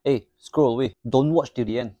Hey, scroll away. Don't watch till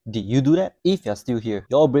the end. Did you do that? If you're still here,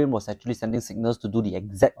 your brain was actually sending signals to do the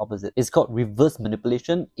exact opposite. It's called reverse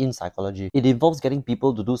manipulation in psychology. It involves getting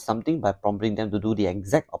people to do something by prompting them to do the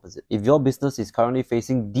exact opposite. If your business is currently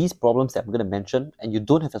facing these problems that I'm going to mention and you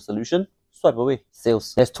don't have a solution, swipe away.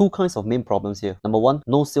 Sales. There's two kinds of main problems here. Number one,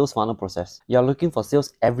 no sales funnel process. You're looking for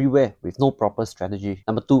sales everywhere with no proper strategy.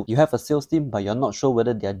 Number two, you have a sales team but you're not sure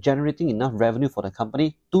whether they're generating enough revenue for the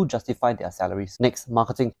company to justify their salaries. Next,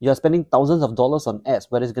 marketing. You're spending thousands of dollars on ads,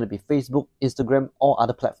 whether it's going to be Facebook, Instagram, or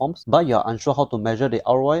other platforms, but you're unsure how to measure the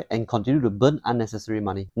ROI and continue to burn unnecessary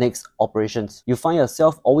money. Next, operations. You find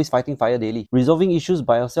yourself always fighting fire daily, resolving issues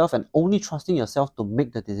by yourself and only trusting yourself to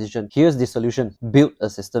make the decision. Here's the solution. Build a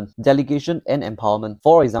system. Delegation and empowerment.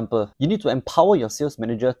 For example, you need to empower your sales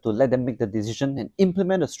manager to let them make the decision and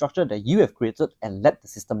implement a structure that you have created and let the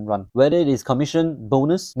system run. Whether it is commission,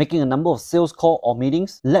 bonus, making a number of sales calls or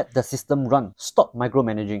meetings, let the system run. Stop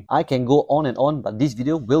micromanaging. I can go on and on, but this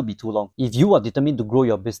video will be too long. If you are determined to grow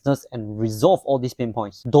your business and resolve all these pain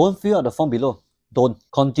points, don't fill out the form below. Don't.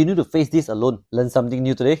 Continue to face this alone. Learn something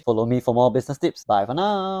new today. Follow me for more business tips. Bye for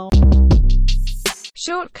now.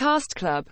 Shortcast Club.